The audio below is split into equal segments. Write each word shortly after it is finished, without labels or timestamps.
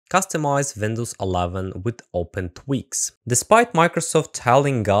Customize Windows 11 with OpenTweaks. Despite Microsoft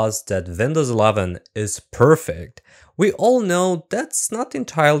telling us that Windows 11 is perfect, we all know that's not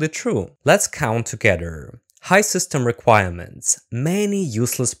entirely true. Let's count together. High system requirements, many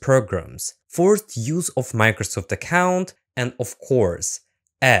useless programs, forced use of Microsoft account, and of course,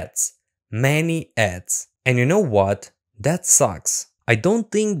 ads. Many ads. And you know what? That sucks. I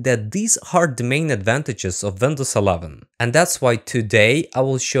don't think that these are the main advantages of Windows 11. And that's why today I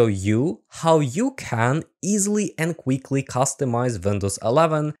will show you how you can easily and quickly customize Windows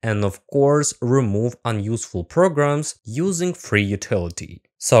 11 and of course remove unuseful programs using free utility.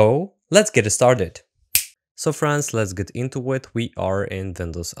 So let's get started. So friends, let's get into it. We are in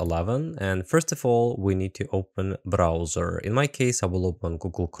Windows 11 and first of all we need to open browser. In my case I will open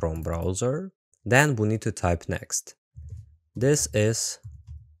Google Chrome browser. Then we need to type next. This is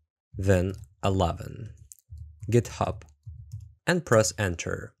Win 11, GitHub, and press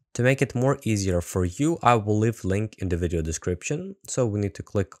enter. To make it more easier for you, I will leave link in the video description. So we need to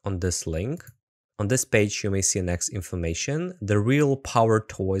click on this link. On this page, you may see next information, the real power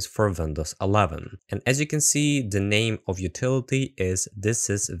toys for Windows 11. And as you can see, the name of utility is This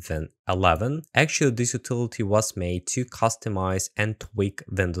is Win 11. Actually, this utility was made to customize and tweak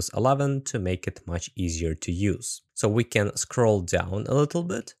Windows 11 to make it much easier to use. So we can scroll down a little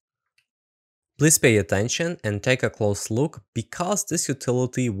bit. Please pay attention and take a close look because this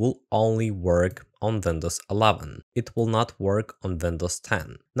utility will only work on Windows 11. It will not work on Windows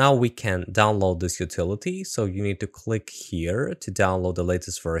 10. Now we can download this utility, so you need to click here to download the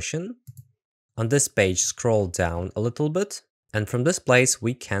latest version. On this page, scroll down a little bit. And from this place,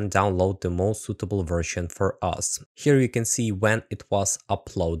 we can download the most suitable version for us. Here you can see when it was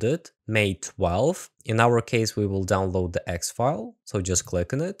uploaded, May 12. In our case, we will download the X file. So just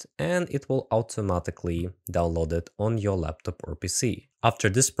click on it and it will automatically download it on your laptop or PC. After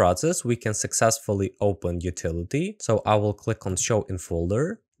this process, we can successfully open utility. So I will click on Show in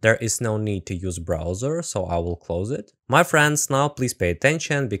Folder. There is no need to use browser, so I will close it. My friends, now please pay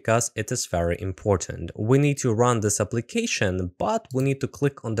attention because it is very important. We need to run this application, but we need to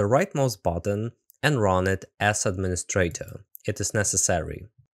click on the right mouse button and run it as administrator. It is necessary.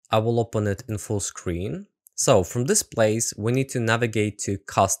 I will open it in full screen. So from this place, we need to navigate to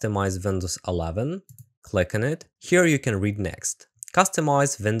Customize Windows 11. Click on it. Here you can read next.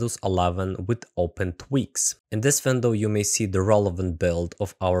 Customize Windows 11 with OpenTweaks. In this window, you may see the relevant build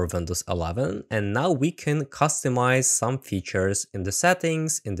of our Windows 11, and now we can customize some features in the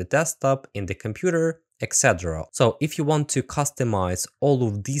settings, in the desktop, in the computer, etc. So if you want to customize all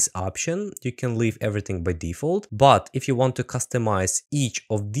of these options, you can leave everything by default. But if you want to customize each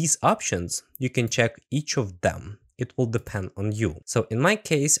of these options, you can check each of them. It will depend on you. So in my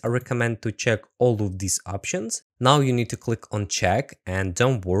case, I recommend to check all of these options. Now you need to click on check and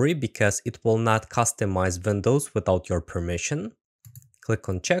don't worry because it will not customize Windows without your permission. Click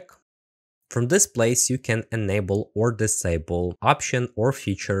on check. From this place, you can enable or disable option or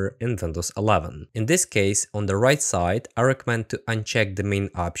feature in Windows 11. In this case, on the right side, I recommend to uncheck the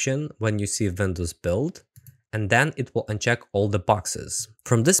main option when you see Windows build. And then it will uncheck all the boxes.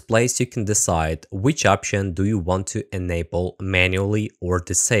 From this place, you can decide which option do you want to enable manually or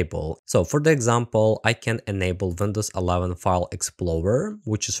disable. So for the example, I can enable Windows 11 File Explorer,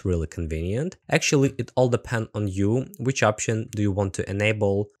 which is really convenient. Actually, it all depends on you, which option do you want to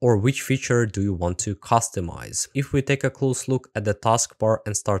enable or which feature do you want to customize. If we take a close look at the taskbar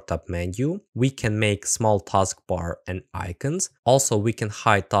and startup menu, we can make small taskbar and icons. Also, we can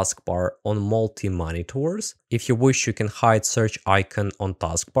hide taskbar on multi-monitors. If you wish, you can hide search icon on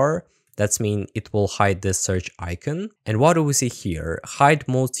taskbar. That means it will hide this search icon. And what do we see here? Hide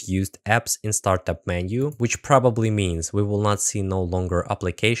most used apps in startup menu, which probably means we will not see no longer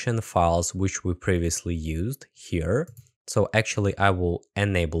application files which we previously used here. So actually I will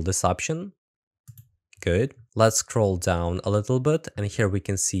enable this option. Good. Let's scroll down a little bit and here we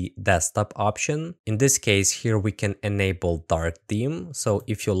can see desktop option. In this case, here we can enable dark theme. So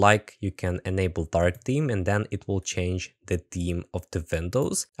if you like, you can enable dark theme and then it will change the theme of the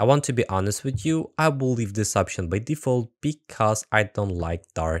windows. I want to be honest with you, I will leave this option by default because I don't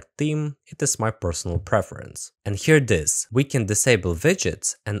like dark theme. It is my personal preference. And here this, we can disable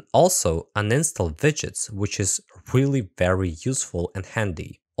widgets and also uninstall widgets, which is really very useful and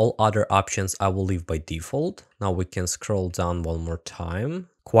handy. All other options I will leave by default. Now we can scroll down one more time.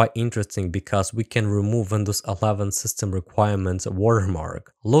 Quite interesting because we can remove Windows 11 system requirements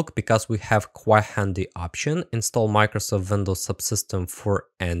watermark. Look, because we have quite handy option, install Microsoft Windows subsystem for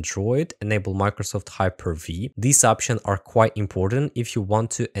Android, enable Microsoft Hyper-V. These options are quite important if you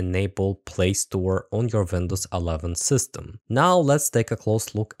want to enable Play Store on your Windows 11 system. Now let's take a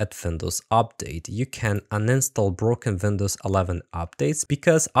close look at Windows Update. You can uninstall broken Windows 11 updates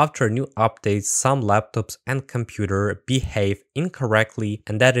because after new updates, some laptops and computer behave incorrectly,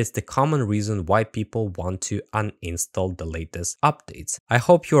 and that is the common reason why people want to uninstall the latest updates. I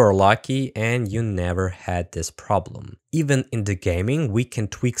hope you are lucky and you never had this problem. Even in the gaming, we can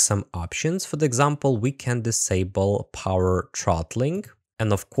tweak some options. For example, we can disable power throttling.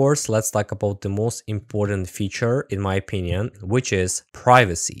 And of course, let's talk about the most important feature, in my opinion, which is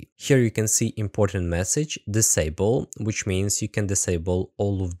privacy. Here you can see important message, disable, which means you can disable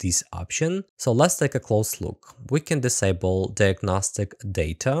all of these options. So let's take a close look. We can disable diagnostic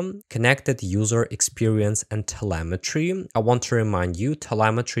data, connected user experience and telemetry. I want to remind you,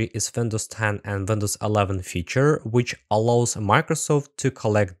 telemetry is Windows 10 and Windows 11 feature, which allows Microsoft to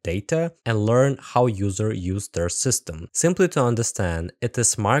collect data and learn how users use their system. Simply to understand, it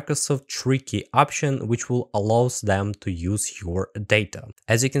is Microsoft tricky option which will allows them to use your data.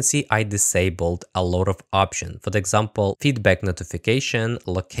 As you can see, I disabled a lot of options. For example, feedback notification,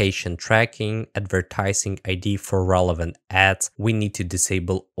 location tracking, advertising ID for relevant ads. We need to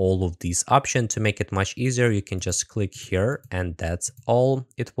disable all of these options to make it much easier. You can just click here and that's all.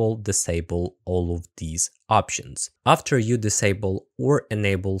 It will disable all of these options. After you disable or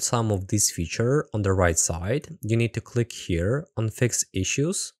enable some of these features on the right side, you need to click here on Fix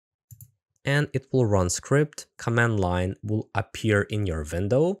Issues and it will run script. Command line will appear in your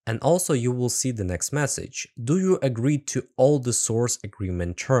window and also you will see the next message. Do you agree to all the source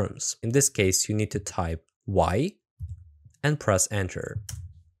agreement terms? In this case, you need to type Y and press enter.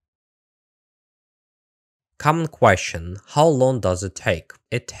 Common question, how long does it take?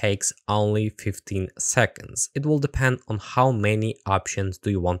 It takes only 15 seconds. It will depend on how many options do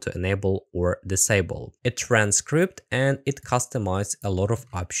you want to enable or disable. It runs script and it customizes a lot of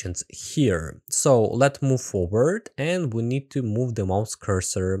options here. So let's move forward and we need to move the mouse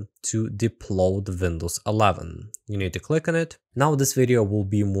cursor to Debloat Windows 11. You need to click on it. Now this video will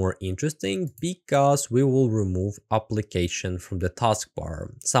be more interesting because we will remove application from the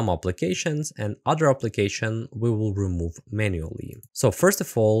taskbar. Some applications and other application we will remove manually. So first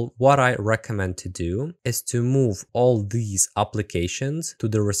of all, what I recommend to do is to move all these applications to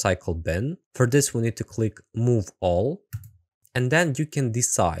the recycle bin. For this, we need to click Move All. And then you can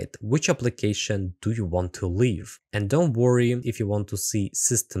decide which application do you want to leave. And don't worry, if you want to see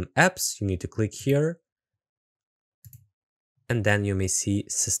System Apps, you need to click here. And then you may see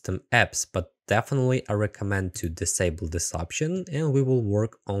System Apps, but definitely I recommend to disable this option and we will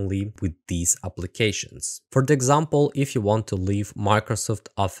work only with these applications. For the example, if you want to leave Microsoft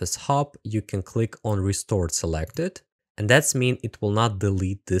Office Hub, you can click on Restore Selected. And that means it will not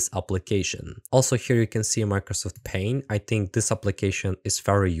delete this application. Also here you can see Microsoft Paint. I think this application is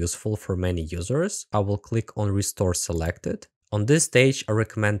very useful for many users. I will click on Restore Selected. On this stage, I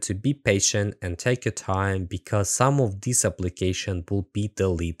recommend to be patient and take your time because some of these applications will be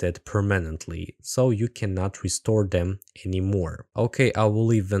deleted permanently, so you cannot restore them anymore. Okay, I will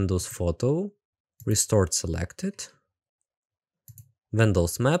leave Windows Photo, Restore Selected,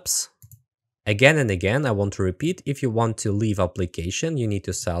 Windows Maps. Again and again, I want to repeat, if you want to leave application, you need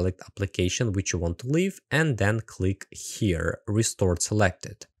to select application which you want to leave and then click here, Restore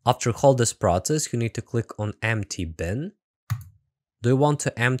Selected. After all this process, you need to click on Empty Bin. Do you want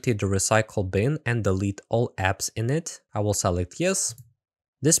to empty the recycle bin and delete all apps in it? I will select yes.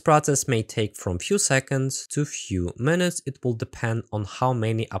 This process may take from few seconds to few minutes. It will depend on how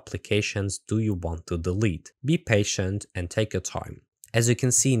many applications do you want to delete. Be patient and take your time. As you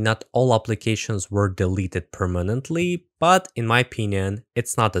can see, not all applications were deleted permanently, but in my opinion,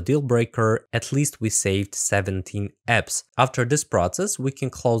 it's not a deal breaker. At least we saved 17 apps. After this process, we can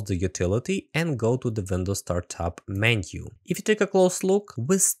close the utility and go to the Windows Startup menu. If you take a close look,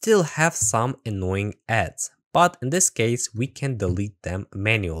 we still have some annoying ads. But in this case, we can delete them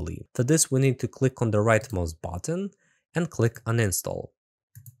manually. For this, we need to click on the right mouse button and click Uninstall.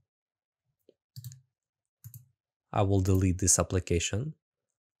 I will delete this application.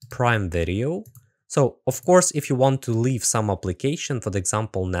 Prime Video. So, of course, if you want to leave some application, for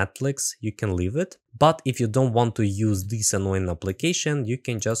example, Netflix, you can leave it. But if you don't want to use this annoying application, you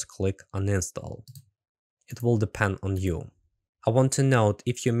can just click Uninstall. It will depend on you. I want to note,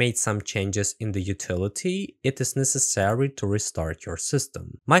 if you made some changes in the utility, it is necessary to restart your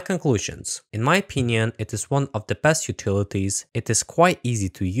system. My conclusions. In my opinion, it is one of the best utilities, it is quite easy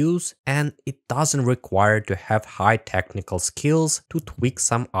to use, and it doesn't require to have high technical skills to tweak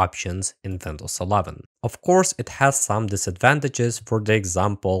some options in Windows 11. Of course, it has some disadvantages. For the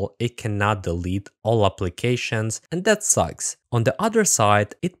example, it cannot delete all applications, and that sucks. On the other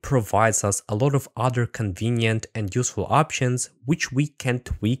side, it provides us a lot of other convenient and useful options which we can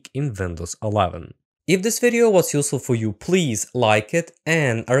tweak in Windows 11. If this video was useful for you, please like it,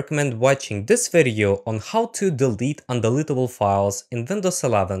 and I recommend watching this video on how to delete undeletable files in Windows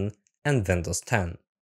 11 and Windows 10.